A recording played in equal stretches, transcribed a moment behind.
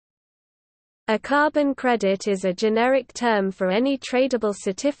A carbon credit is a generic term for any tradable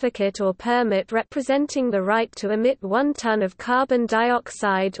certificate or permit representing the right to emit 1 ton of carbon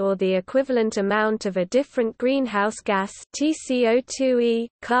dioxide or the equivalent amount of a different greenhouse gas (TCO2e).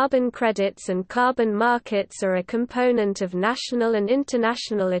 Carbon credits and carbon markets are a component of national and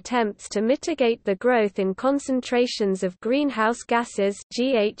international attempts to mitigate the growth in concentrations of greenhouse gases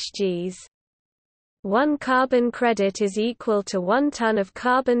 (GHGs). 1 carbon credit is equal to 1 ton of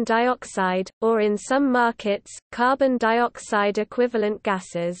carbon dioxide, or in some markets, carbon dioxide equivalent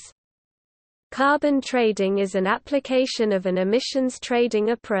gases. Carbon trading is an application of an emissions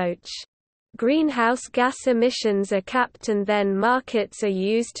trading approach. Greenhouse gas emissions are capped and then markets are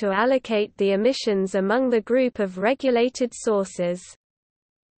used to allocate the emissions among the group of regulated sources.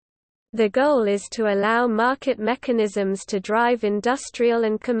 The goal is to allow market mechanisms to drive industrial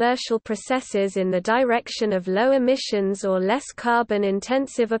and commercial processes in the direction of low emissions or less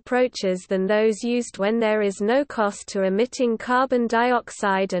carbon-intensive approaches than those used when there is no cost to emitting carbon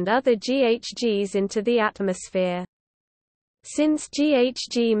dioxide and other GHGs into the atmosphere. Since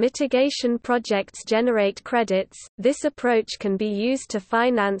GHG mitigation projects generate credits, this approach can be used to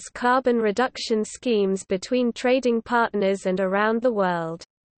finance carbon reduction schemes between trading partners and around the world.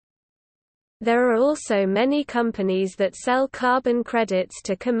 There are also many companies that sell carbon credits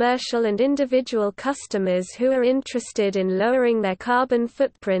to commercial and individual customers who are interested in lowering their carbon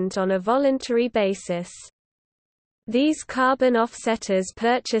footprint on a voluntary basis. These carbon offsetters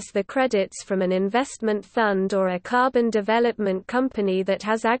purchase the credits from an investment fund or a carbon development company that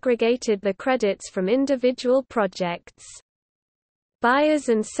has aggregated the credits from individual projects. Buyers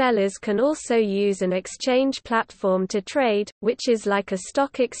and sellers can also use an exchange platform to trade, which is like a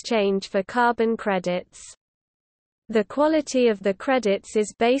stock exchange for carbon credits. The quality of the credits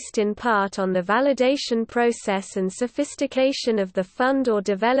is based in part on the validation process and sophistication of the fund or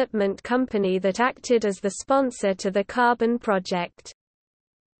development company that acted as the sponsor to the carbon project.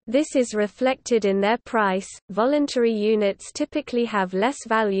 This is reflected in their price. Voluntary units typically have less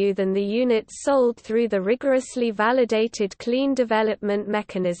value than the units sold through the rigorously validated clean development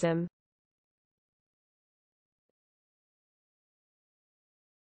mechanism.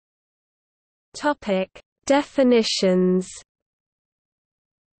 Topic: Definitions.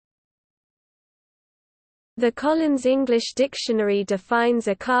 The Collins English Dictionary defines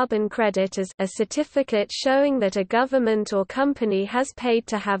a carbon credit as a certificate showing that a government or company has paid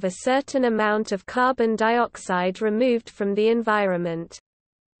to have a certain amount of carbon dioxide removed from the environment.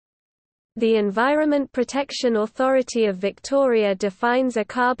 The Environment Protection Authority of Victoria defines a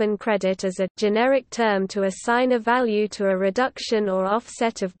carbon credit as a generic term to assign a value to a reduction or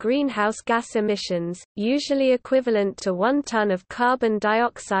offset of greenhouse gas emissions, usually equivalent to 1 ton of carbon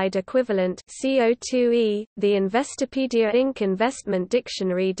dioxide equivalent (CO2e). The Investopedia Inc. Investment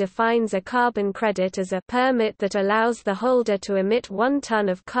Dictionary defines a carbon credit as a permit that allows the holder to emit 1 ton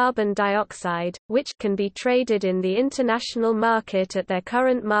of carbon dioxide, which can be traded in the international market at their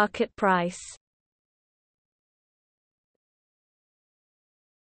current market price.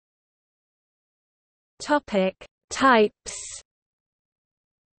 Topic: Types.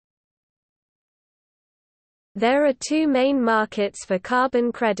 There are 2 main markets for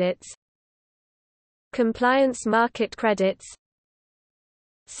carbon credits: compliance market credits,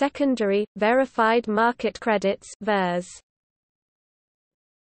 secondary, verified market credits (VERS).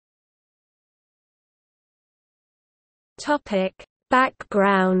 Topic: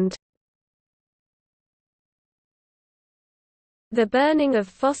 Background. The burning of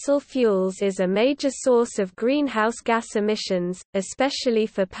fossil fuels is a major source of greenhouse gas emissions, especially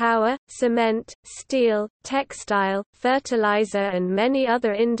for power, cement, steel, textile, fertilizer and many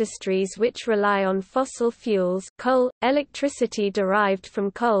other industries which rely on fossil fuels: coal, electricity derived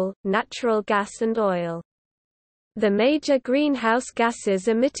from coal, natural gas and oil. The major greenhouse gases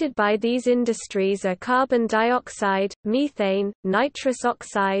emitted by these industries are carbon dioxide, methane, nitrous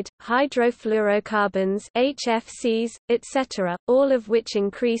oxide, hydrofluorocarbons (HFCs), etc., all of which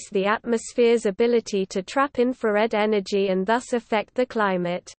increase the atmosphere's ability to trap infrared energy and thus affect the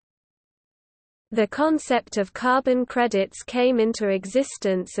climate. The concept of carbon credits came into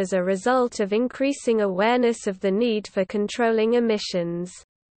existence as a result of increasing awareness of the need for controlling emissions.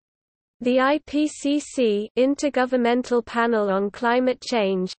 The IPCC Intergovernmental Panel on Climate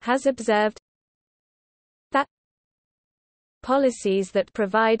Change has observed that policies that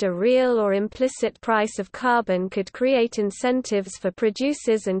provide a real or implicit price of carbon could create incentives for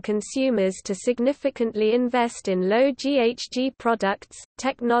producers and consumers to significantly invest in low GHG products,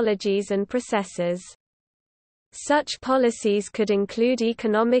 technologies and processes. Such policies could include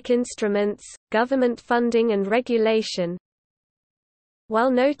economic instruments, government funding and regulation. while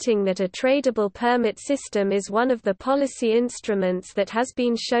noting that a tradable permit system is one of the policy instruments that has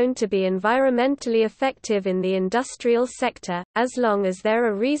been shown to be environmentally effective in the industrial sector, as long as there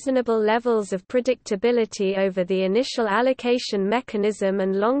are reasonable levels of predictability over the initial allocation mechanism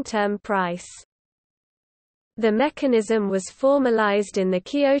and long-term price. The mechanism was formalized in the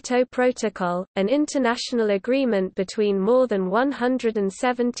Kyoto Protocol, an international agreement between more than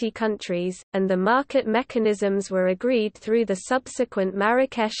 170 countries, and the market mechanisms were agreed through the subsequent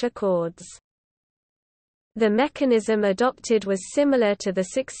Marrakesh Accords. The mechanism adopted was similar to the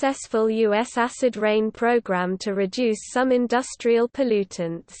successful U.S. acid rain program to reduce some industrial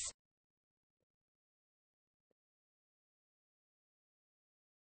pollutants.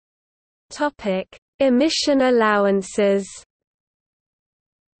 Emission allowances.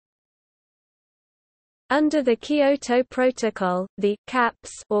 Under the Kyoto Protocol, the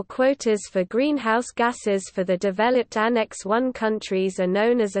caps or quotas for greenhouse gases for the developed Annex I countries are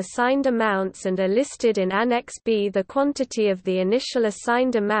known as assigned amounts and are listed in Annex B. The quantity of the initial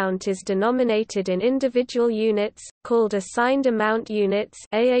assigned amount is denominated in individual units, called assigned amount units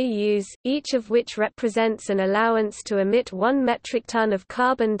 (AAUs), each of which represents an allowance to emit 1 metric ton of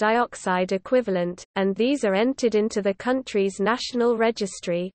carbon dioxide equivalent, and these are entered into the country's national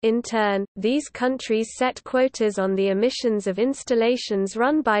registry. In turn, these countries set quotas on the emissions of installations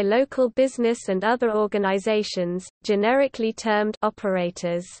run by local business and other organizations, generically termed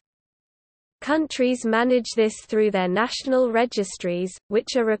operators. Countries manage this through their national registries,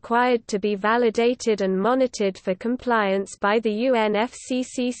 which are required to be validated and monitored for compliance by the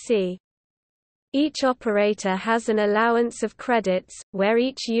UNFCCC. Each operator has an allowance of credits, where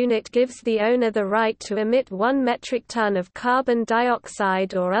each unit gives the owner the right to emit 1 metric ton of carbon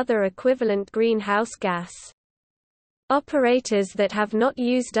dioxide or other equivalent greenhouse gas. Operators that have not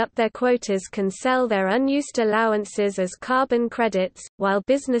used up their quotas can sell their unused allowances as carbon credits, while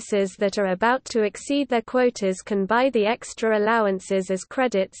businesses that are about to exceed their quotas can buy the extra allowances as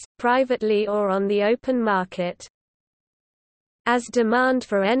credits, privately or on the open market. As demand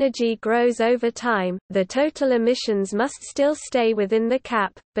for energy grows over time, the total emissions must still stay within the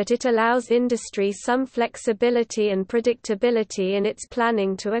cap, but it allows industry some flexibility and predictability in its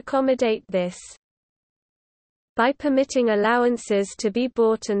planning to accommodate this. By permitting allowances to be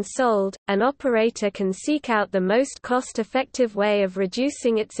bought and sold, an operator can seek out the most cost-effective way of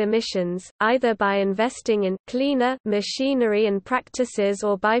reducing its emissions, either by investing in cleaner machinery and practices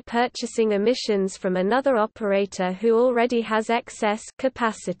or by purchasing emissions from another operator who already has excess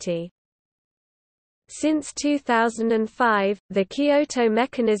capacity. Since 2005, the Kyoto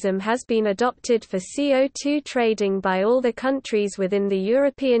mechanism has been adopted for CO2 trading by all the countries within the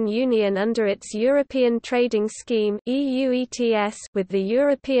European Union under its European Trading Scheme (EU ETS), with the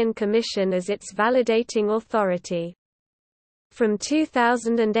European Commission as its validating authority. From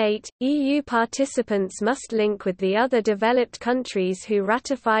 2008, EU participants must link with the other developed countries who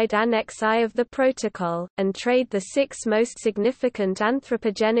ratified Annex I of the Protocol, and trade the 6 most significant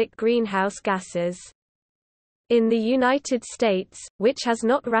anthropogenic greenhouse gases. In the United States, which has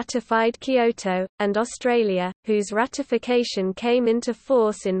not ratified Kyoto, and Australia, whose ratification came into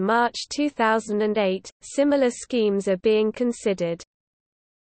force in March 2008, similar schemes are being considered.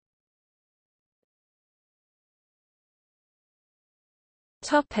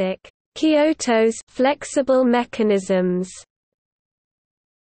 Kyoto's flexible mechanisms.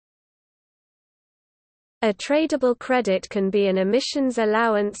 A tradable credit can be an emissions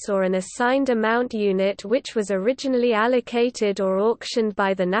allowance or an assigned amount unit which was originally allocated or auctioned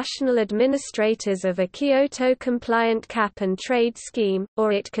by the national administrators of a Kyoto-compliant cap-and-trade scheme,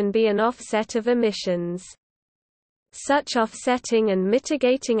 or it can be an offset of emissions. Such offsetting and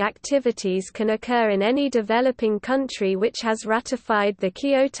mitigating activities can occur in any developing country which has ratified the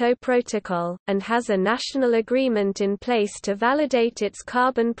Kyoto Protocol, and has a national agreement in place to validate its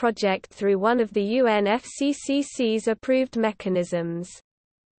carbon project through one of the UNFCCC's approved mechanisms.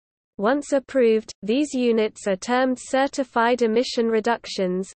 Once approved, these units are termed Certified Emission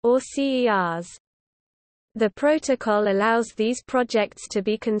Reductions, or CERs. The protocol allows these projects to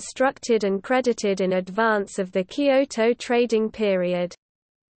be constructed and credited in advance of the Kyoto trading period.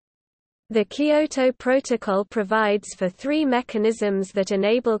 The Kyoto Protocol provides for 3 mechanisms that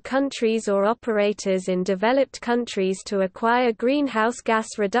enable countries or operators in developed countries to acquire greenhouse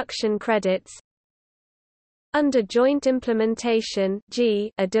gas reduction credits. Under joint implementation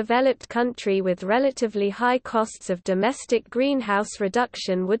 (G), a developed country with relatively high costs of domestic greenhouse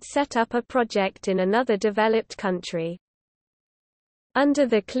reduction would set up a project in another developed country. Under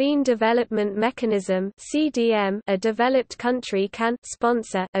the Clean Development Mechanism (CDM), a developed country can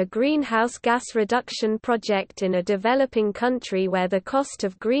sponsor a greenhouse gas reduction project in a developing country where the cost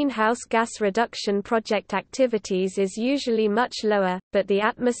of greenhouse gas reduction project activities is usually much lower, but the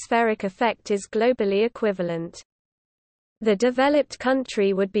atmospheric effect is globally equivalent. The developed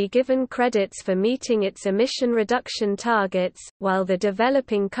country would be given credits for meeting its emission reduction targets, while the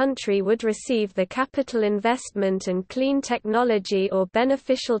developing country would receive the capital investment and clean technology or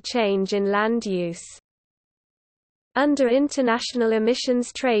beneficial change in land use. Under international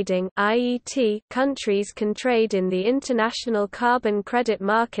emissions trading (IET), countries can trade in the international carbon credit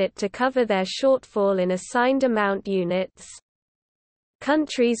market to cover their shortfall in assigned amount units.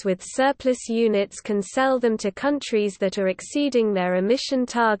 Countries with surplus units can sell them to countries that are exceeding their emission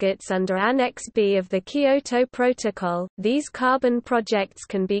targets under Annex B of the Kyoto Protocol. These carbon projects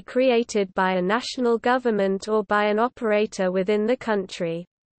can be created by a national government or by an operator within the country.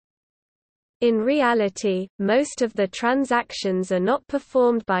 In reality, most of the transactions are not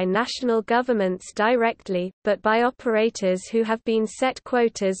performed by national governments directly, but by operators who have been set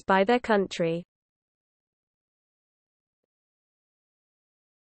quotas by their country.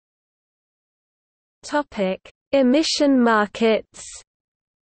 Emission markets.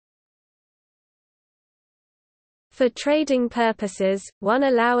 For trading purposes, one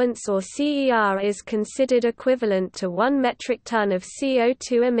allowance or CER is considered equivalent to 1 metric ton of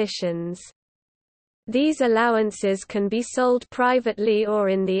CO2 emissions. These allowances can be sold privately or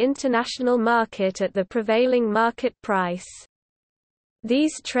in the international market at the prevailing market price.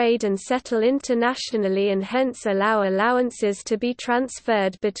 These trade and settle internationally and hence allow allowances to be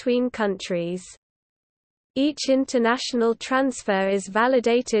transferred between countries. Each international transfer is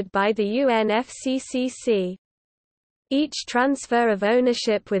validated by the UNFCCC. Each transfer of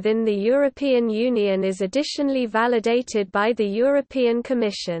ownership within the European Union is additionally validated by the European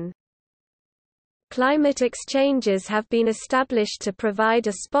Commission. Climate exchanges have been established to provide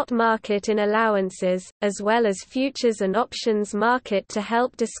a spot market in allowances, as well as futures and options market to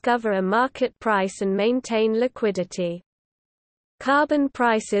help discover a market price and maintain liquidity. Carbon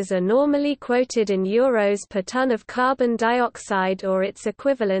prices are normally quoted in euros per ton of carbon dioxide or its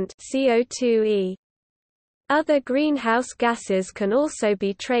equivalent CO2e. Other greenhouse gases can also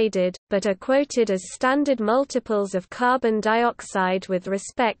be traded, but are quoted as standard multiples of carbon dioxide with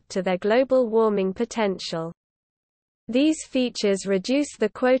respect to their global warming potential. These features reduce the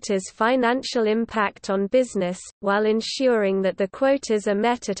quota's financial impact on business, while ensuring that the quotas are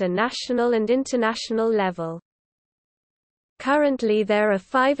met at a national and international level. Currently there are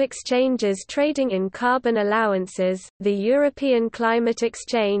 5 exchanges trading in carbon allowances, the European Climate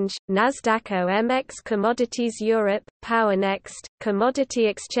Exchange, Nasdaq OMX Commodities Europe, PowerNext, Commodity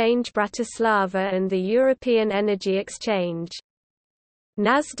Exchange Bratislava and the European Energy Exchange.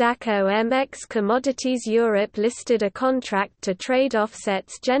 Nasdaq OMX Commodities Europe listed a contract to trade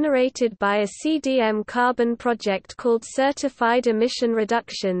offsets generated by a CDM carbon project called Certified Emission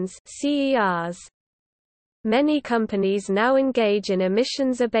Reductions (CERs). Many companies now engage in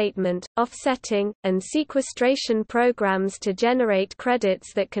emissions abatement, offsetting, and sequestration programs to generate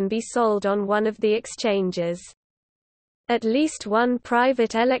credits that can be sold on one of the exchanges. At least one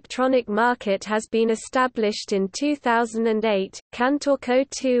private electronic market has been established in 2008, Kantorko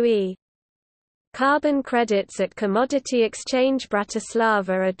 2e. Carbon credits at Commodity Exchange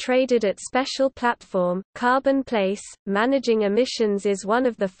Bratislava are traded at special platform, Carbon Place. Managing emissions is one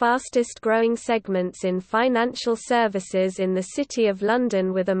of the fastest growing segments in financial services in the City of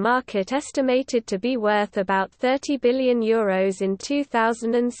London, with a market estimated to be worth about €30 billion in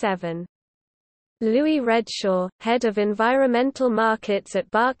 2007. Louis Redshaw, head of environmental markets at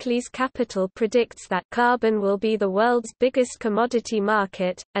Barclays Capital, predicts that carbon will be the world's biggest commodity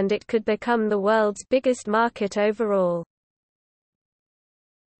market, and it could become the world's biggest market overall.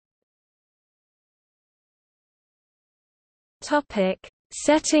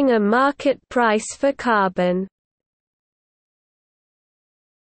 Setting a market price for carbon.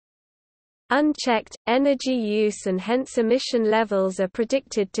 Unchecked, energy use and hence emission levels are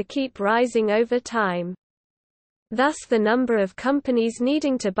predicted to keep rising over time. Thus the number of companies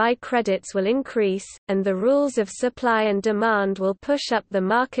needing to buy credits will increase, and the rules of supply and demand will push up the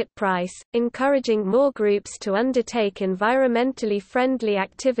market price, encouraging more groups to undertake environmentally friendly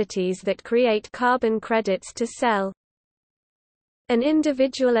activities that create carbon credits to sell. An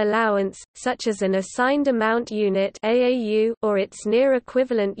individual allowance, such as an assigned amount unit (AAU) or its near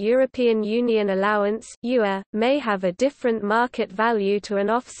equivalent European Union allowance (EUA), may have a different market value to an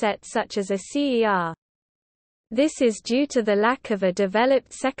offset such as a CER. This is due to the lack of a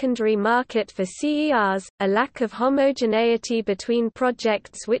developed secondary market for CERs, a lack of homogeneity between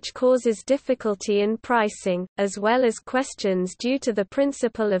projects which causes difficulty in pricing, as well as questions due to the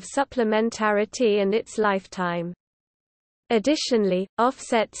principle of supplementarity and its lifetime. Additionally,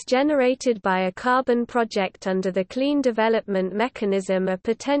 offsets generated by a carbon project under the Clean Development Mechanism are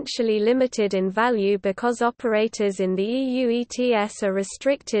potentially limited in value because operators in the EU ETS are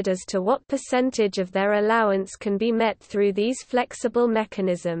restricted as to what percentage of their allowance can be met through these flexible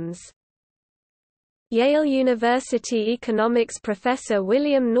mechanisms. Yale University economics professor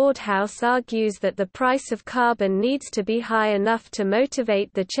William Nordhaus argues that the price of carbon needs to be high enough to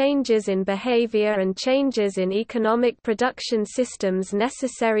motivate the changes in behavior and changes in economic production systems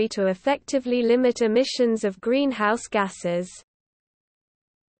necessary to effectively limit emissions of greenhouse gases.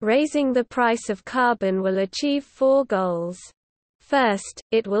 Raising the price of carbon will achieve 4 goals. First,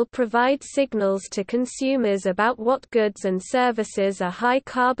 it will provide signals to consumers about what goods and services are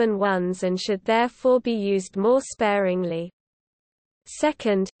high-carbon ones and should therefore be used more sparingly.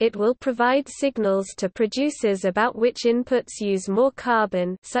 Second, it will provide signals to producers about which inputs use more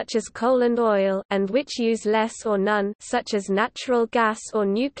carbon, such as coal and oil, and which use less or none, such as natural gas or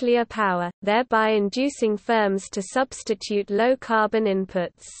nuclear power, thereby inducing firms to substitute low-carbon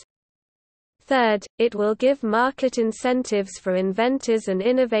inputs. Third, it will give market incentives for inventors and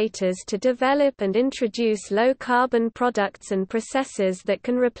innovators to develop and introduce low-carbon products and processes that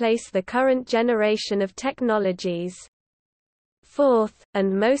can replace the current generation of technologies. Fourth,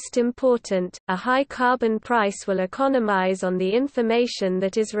 and most important, a high-carbon price will economize on the information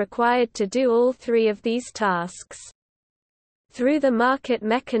that is required to do all 3 of these tasks. Through the market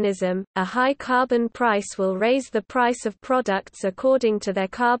mechanism, a high carbon price will raise the price of products according to their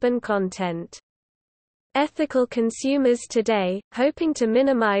carbon content. Ethical consumers today, hoping to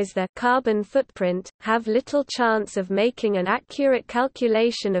minimize their carbon footprint, have little chance of making an accurate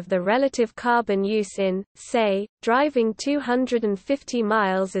calculation of the relative carbon use in, say, driving 250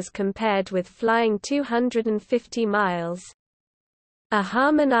 miles as compared with flying 250 miles. A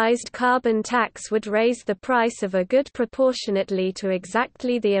harmonized carbon tax would raise the price of a good proportionately to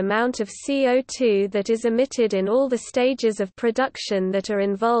exactly the amount of CO2 that is emitted in all the stages of production that are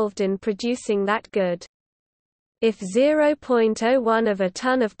involved in producing that good. If 0.01 of a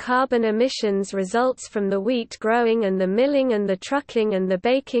ton of carbon emissions results from the wheat growing and the milling and the trucking and the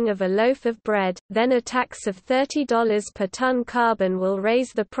baking of a loaf of bread, then a tax of $30 per ton carbon will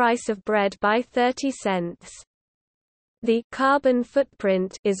raise the price of bread by 30 cents. The carbon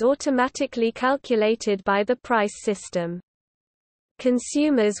footprint is automatically calculated by the price system.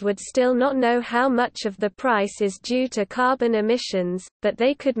 Consumers would still not know how much of the price is due to carbon emissions, but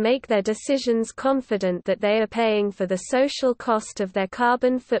they could make their decisions confident that they are paying for the social cost of their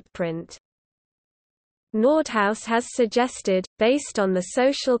carbon footprint. Nordhaus has suggested, based on the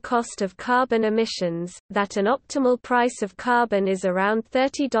social cost of carbon emissions, that an optimal price of carbon is around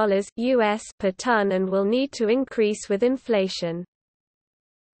 $30 US per ton and will need to increase with inflation.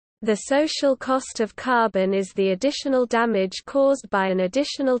 The social cost of carbon is the additional damage caused by an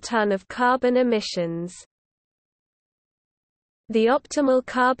additional ton of carbon emissions. The optimal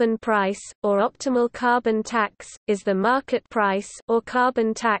carbon price, or optimal carbon tax, is the market price or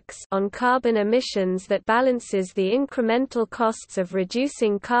carbon tax on carbon emissions that balances the incremental costs of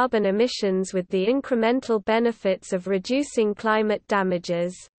reducing carbon emissions with the incremental benefits of reducing climate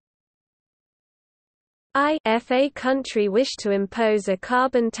damages. If a country wished to impose a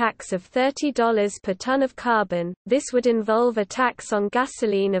carbon tax of $30 per ton of carbon, this would involve a tax on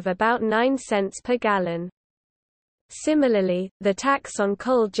gasoline of about 9 cents per gallon. Similarly, the tax on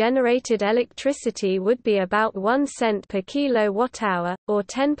coal-generated electricity would be about 1 cent per kilowatt-hour, or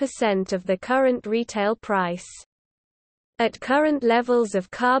 10% of the current retail price. At current levels of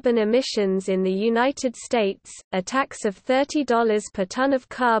carbon emissions in the United States, a tax of $30 per ton of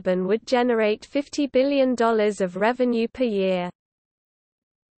carbon would generate $50 billion of revenue per year.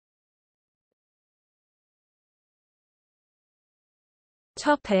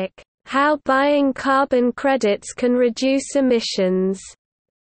 How buying carbon credits can reduce emissions.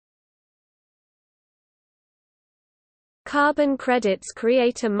 Carbon credits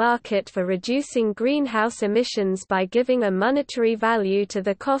create a market for reducing greenhouse emissions by giving a monetary value to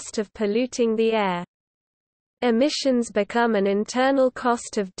the cost of polluting the air. Emissions become an internal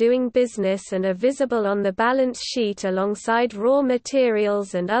cost of doing business and are visible on the balance sheet alongside raw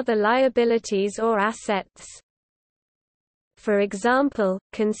materials and other liabilities or assets. For example,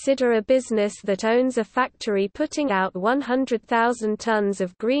 consider a business that owns a factory putting out 100,000 tons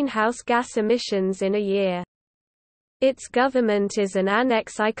of greenhouse gas emissions in a year. Its government is an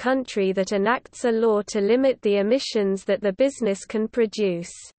Annex I country that enacts a law to limit the emissions that the business can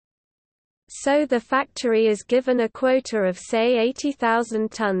produce. So the factory is given a quota of say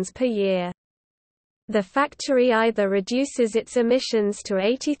 80,000 tons per year. The factory either reduces its emissions to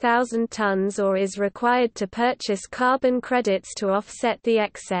 80,000 tons or is required to purchase carbon credits to offset the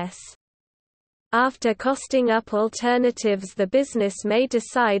excess. After costing up alternatives, the business may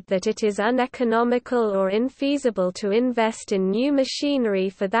decide that it is uneconomical or infeasible to invest in new machinery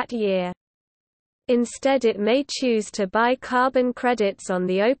for that year. Instead, it may choose to buy carbon credits on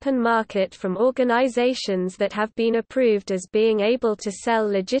the open market from organizations that have been approved as being able to sell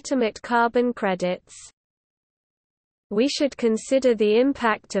legitimate carbon credits. We should consider the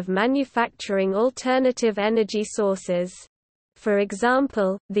impact of manufacturing alternative energy sources. For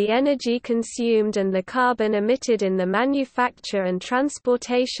example, the energy consumed and the carbon emitted in the manufacture and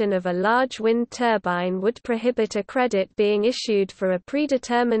transportation of a large wind turbine would prohibit a credit being issued for a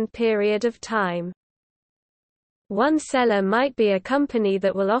predetermined period of time. One seller might be a company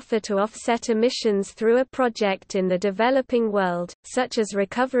that will offer to offset emissions through a project in the developing world, such as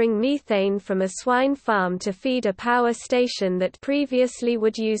recovering methane from a swine farm to feed a power station that previously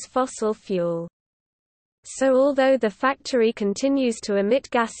would use fossil fuel. So although the factory continues to emit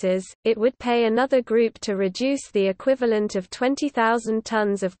gases, it would pay another group to reduce the equivalent of 20,000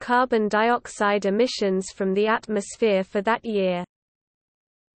 tons of carbon dioxide emissions from the atmosphere for that year.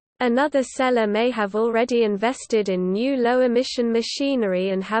 Another seller may have already invested in new low-emission machinery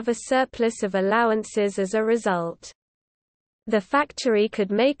and have a surplus of allowances as a result. The factory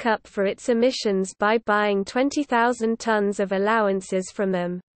could make up for its emissions by buying 20,000 tons of allowances from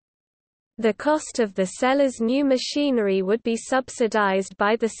them. The cost of the seller's new machinery would be subsidized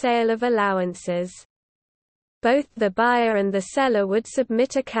by the sale of allowances. Both the buyer and the seller would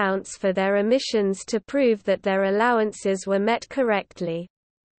submit accounts for their emissions to prove that their allowances were met correctly.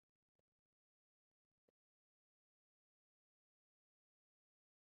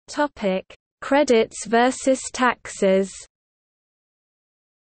 Topic: Credits versus taxes.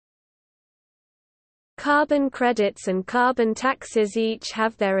 Carbon credits and carbon taxes each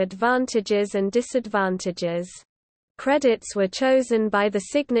have their advantages and disadvantages. Credits were chosen by the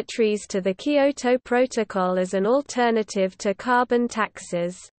signatories to the Kyoto Protocol as an alternative to carbon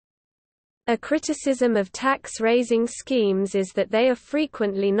taxes. A criticism of tax-raising schemes is that they are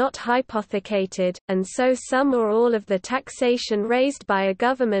frequently not hypothecated, and so some or all of the taxation raised by a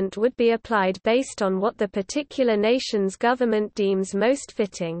government would be applied based on what the particular nation's government deems most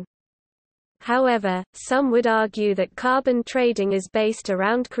fitting. However, some would argue that carbon trading is based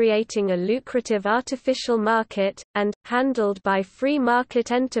around creating a lucrative artificial market, and, handled by free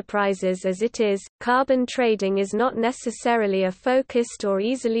market enterprises as it is, carbon trading is not necessarily a focused or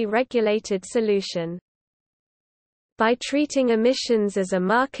easily regulated solution. By treating emissions as a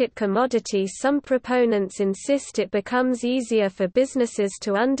market commodity, some proponents insist it becomes easier for businesses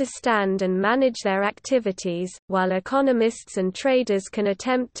to understand and manage their activities, while economists and traders can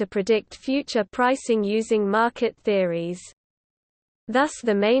attempt to predict future pricing using market theories. Thus,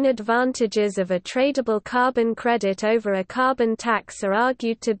 the main advantages of a tradable carbon credit over a carbon tax are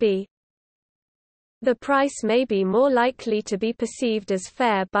argued to be: the price may be more likely to be perceived as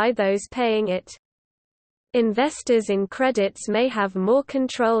fair by those paying it. Investors in credits may have more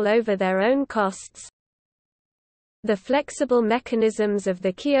control over their own costs. The flexible mechanisms of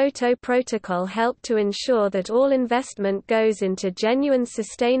the Kyoto Protocol help to ensure that all investment goes into genuine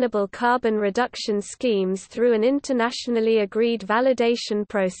sustainable carbon reduction schemes through an internationally agreed validation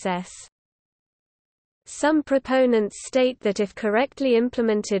process. Some proponents state that if correctly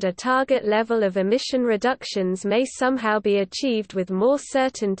implemented, a target level of emission reductions may somehow be achieved with more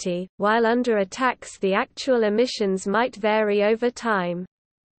certainty, while under a tax the actual emissions might vary over time.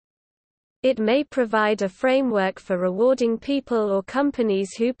 It may provide a framework for rewarding people or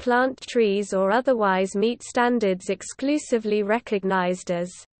companies who plant trees or otherwise meet standards exclusively recognized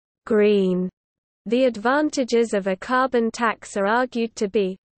as green. The advantages of a carbon tax are argued to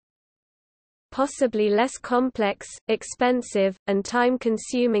be possibly less complex, expensive, and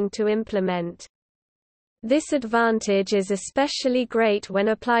time-consuming to implement. This advantage is especially great when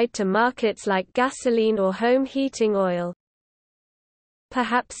applied to markets like gasoline or home heating oil.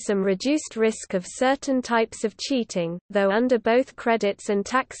 Perhaps some reduced risk of certain types of cheating, though under both credits and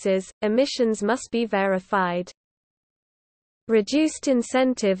taxes, emissions must be verified. Reduced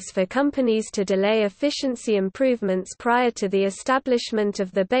incentives for companies to delay efficiency improvements prior to the establishment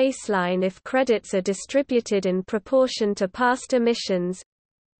of the baseline if credits are distributed in proportion to past emissions.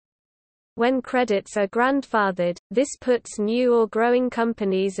 when credits are grandfathered, this puts new or growing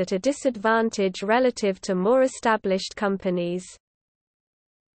companies at a disadvantage relative to more established companies.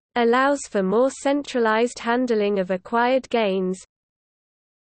 Allows for more centralized handling of acquired gains.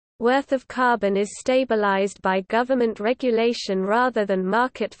 Worth of carbon is stabilized by government regulation rather than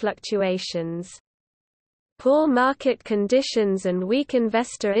market fluctuations. Poor market conditions and weak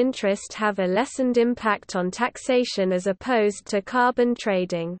investor interest have a lessened impact on taxation as opposed to carbon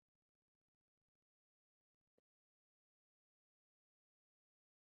trading.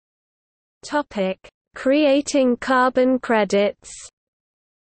 Topic: Creating carbon credits.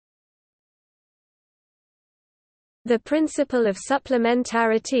 The principle of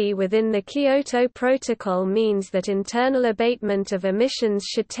supplementarity within the Kyoto Protocol means that internal abatement of emissions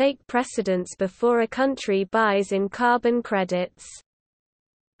should take precedence before a country buys in carbon credits.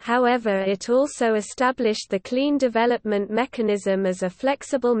 However, it also established the Clean Development Mechanism as a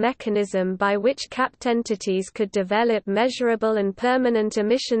flexible mechanism by which capped entities could develop measurable and permanent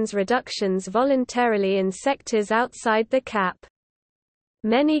emissions reductions voluntarily in sectors outside the cap.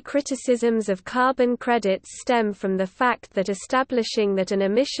 Many criticisms of carbon credits stem from the fact that establishing that an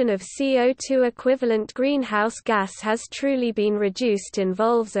emission of CO2 equivalent greenhouse gas has truly been reduced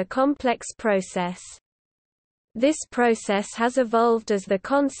involves a complex process. This process has evolved as the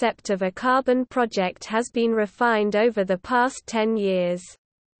concept of a carbon project has been refined over the past 10 years.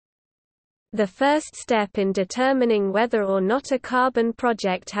 The first step in determining whether or not a carbon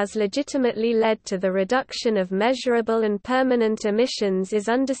project has legitimately led to the reduction of measurable and permanent emissions is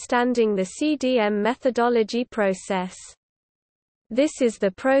understanding the CDM methodology process. This is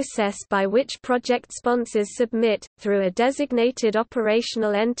the process by which project sponsors submit, through a designated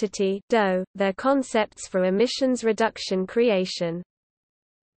operational entity their concepts for emissions reduction creation.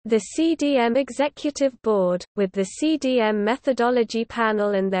 The CDM Executive Board, with the CDM Methodology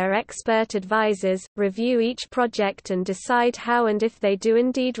Panel and their expert advisors, review each project and decide how and if they do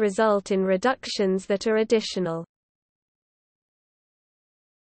indeed result in reductions that are additional.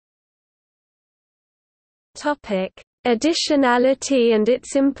 Additionality and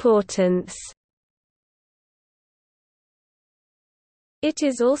its importance. It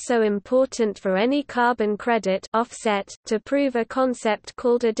is also important for any carbon credit offset to prove a concept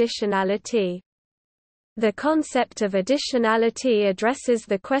called additionality. The concept of additionality addresses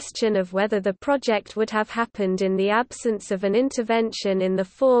the question of whether the project would have happened in the absence of an intervention in the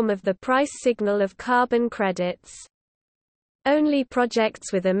form of the price signal of carbon credits. Only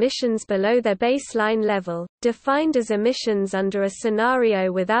projects with emissions below their baseline level, defined as emissions under a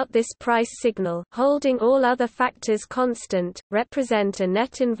scenario without this price signal, holding all other factors constant, represent a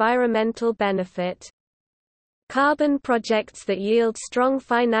net environmental benefit. Carbon projects that yield strong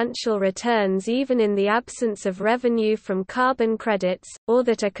financial returns even in the absence of revenue from carbon credits, or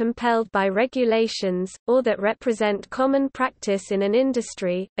that are compelled by regulations, or that represent common practice in an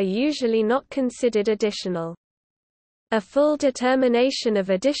industry, are usually not considered additional. A full determination of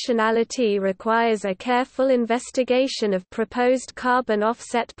additionality requires a careful investigation of proposed carbon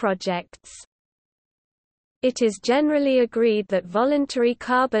offset projects. It is generally agreed that voluntary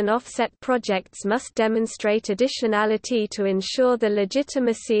carbon offset projects must demonstrate additionality to ensure the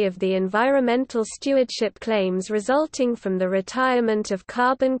legitimacy of the environmental stewardship claims resulting from the retirement of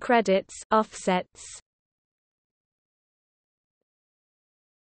carbon credits offsets.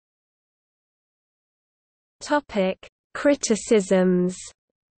 Criticisms.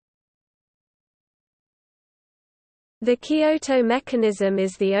 The Kyoto mechanism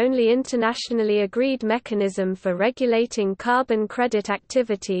is the only internationally agreed mechanism for regulating carbon credit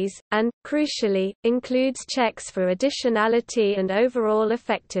activities, and, crucially, includes checks for additionality and overall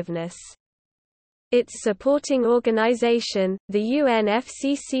effectiveness. Its supporting organization, the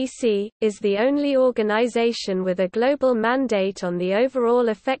UNFCCC, is the only organization with a global mandate on the overall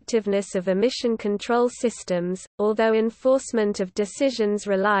effectiveness of emission control systems, although enforcement of decisions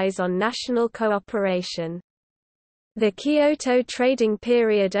relies on national cooperation. The Kyoto trading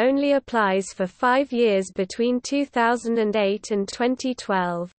period only applies for 5 years between 2008 and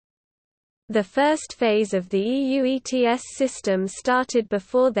 2012. The first phase of the EU ETS system started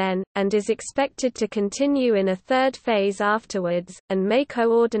before then, and is expected to continue in a third phase afterwards, and may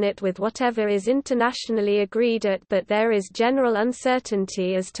coordinate with whatever is internationally agreed at, but there is general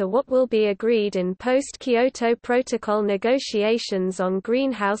uncertainty as to what will be agreed in post-Kyoto Protocol negotiations on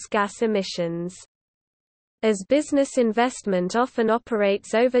greenhouse gas emissions. As business investment often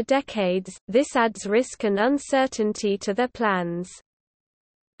operates over decades, this adds risk and uncertainty to their plans.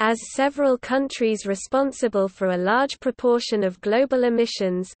 As several countries responsible for a large proportion of global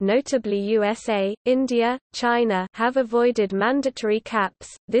emissions, notably USA, India, China, have avoided mandatory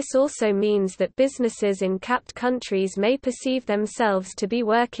caps, this also means that businesses in capped countries may perceive themselves to be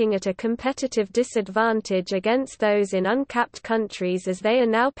working at a competitive disadvantage against those in uncapped countries, as they are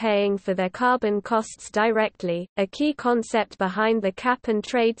now paying for their carbon costs directly. A key concept behind the cap and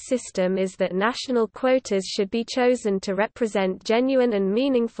trade system is that national quotas should be chosen to represent genuine and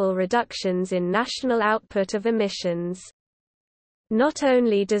meaningful reductions in national output of emissions. Not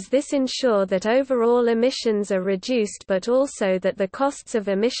only does this ensure that overall emissions are reduced, but also that the costs of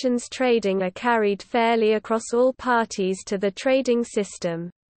emissions trading are carried fairly across all parties to the trading system.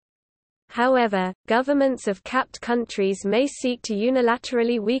 However, governments of capped countries may seek to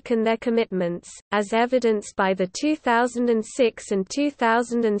unilaterally weaken their commitments, as evidenced by the 2006 and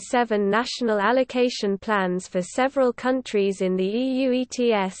 2007 national allocation plans for several countries in the EU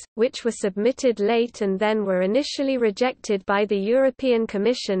ETS, which were submitted late and then were initially rejected by the European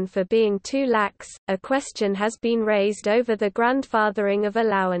Commission for being too lax. A question has been raised over the grandfathering of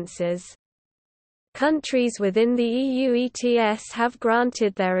allowances. Countries within the EU ETS have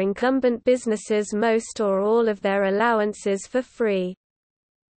granted their incumbent businesses most or all of their allowances for free.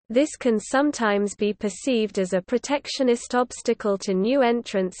 This can sometimes be perceived as a protectionist obstacle to new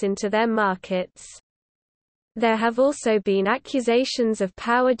entrants into their markets. There have also been accusations of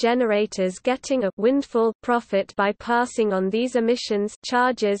power generators getting a windfall profit by passing on these emissions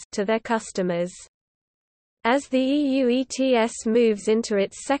charges to their customers. As the EU ETS moves into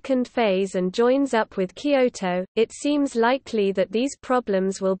its second phase and joins up with Kyoto, it seems likely that these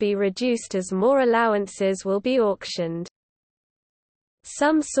problems will be reduced as more allowances will be auctioned.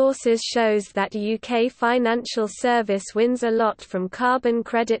 Some sources shows that UK financial service wins a lot from carbon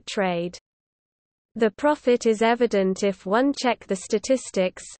credit trade. The profit is evident if one check the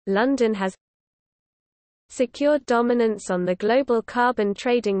statistics. London has secured dominance on the global carbon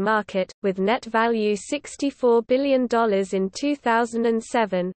trading market, with net value $64 billion in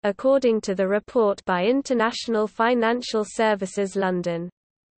 2007, according to the report by International Financial Services London.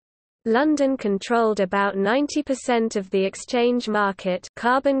 London controlled about 90% of the exchange market,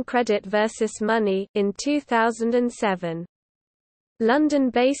 carbon credit versus money, in 2007.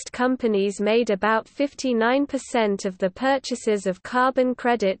 London-based companies made about 59% of the purchases of carbon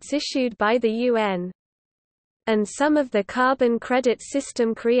credits issued by the UN. And some of the carbon credit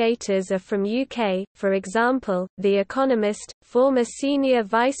system creators are from UK, for example, The Economist, former senior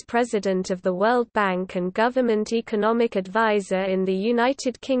vice president of the World Bank and government economic advisor in the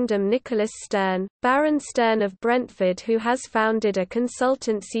United Kingdom Nicholas Stern, Baron Stern of Brentford, who has founded a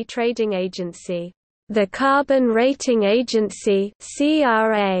consultancy trading agency, the Carbon Rating Agency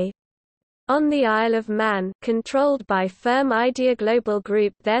 (CRA), on the Isle of Man, controlled by firm Idea Global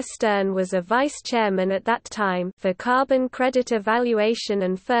Group. There Stern was a vice-chairman at that time for carbon credit evaluation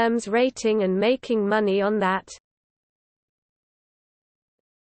and firms rating and making money on that.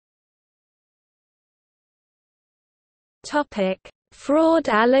 Fraud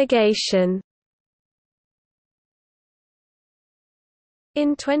allegation.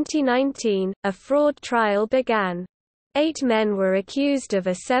 In 2019, a fraud trial began. 8 men were accused of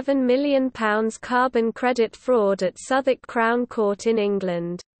a £7 million carbon credit fraud at Southwark Crown Court in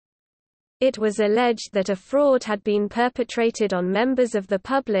England. It was alleged that a fraud had been perpetrated on members of the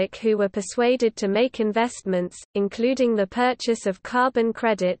public who were persuaded to make investments, including the purchase of carbon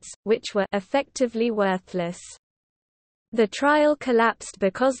credits, which were effectively worthless. The trial collapsed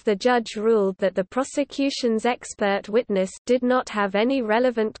because the judge ruled that the prosecution's expert witness did not have any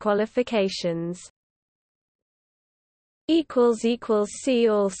relevant qualifications. See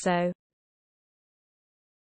also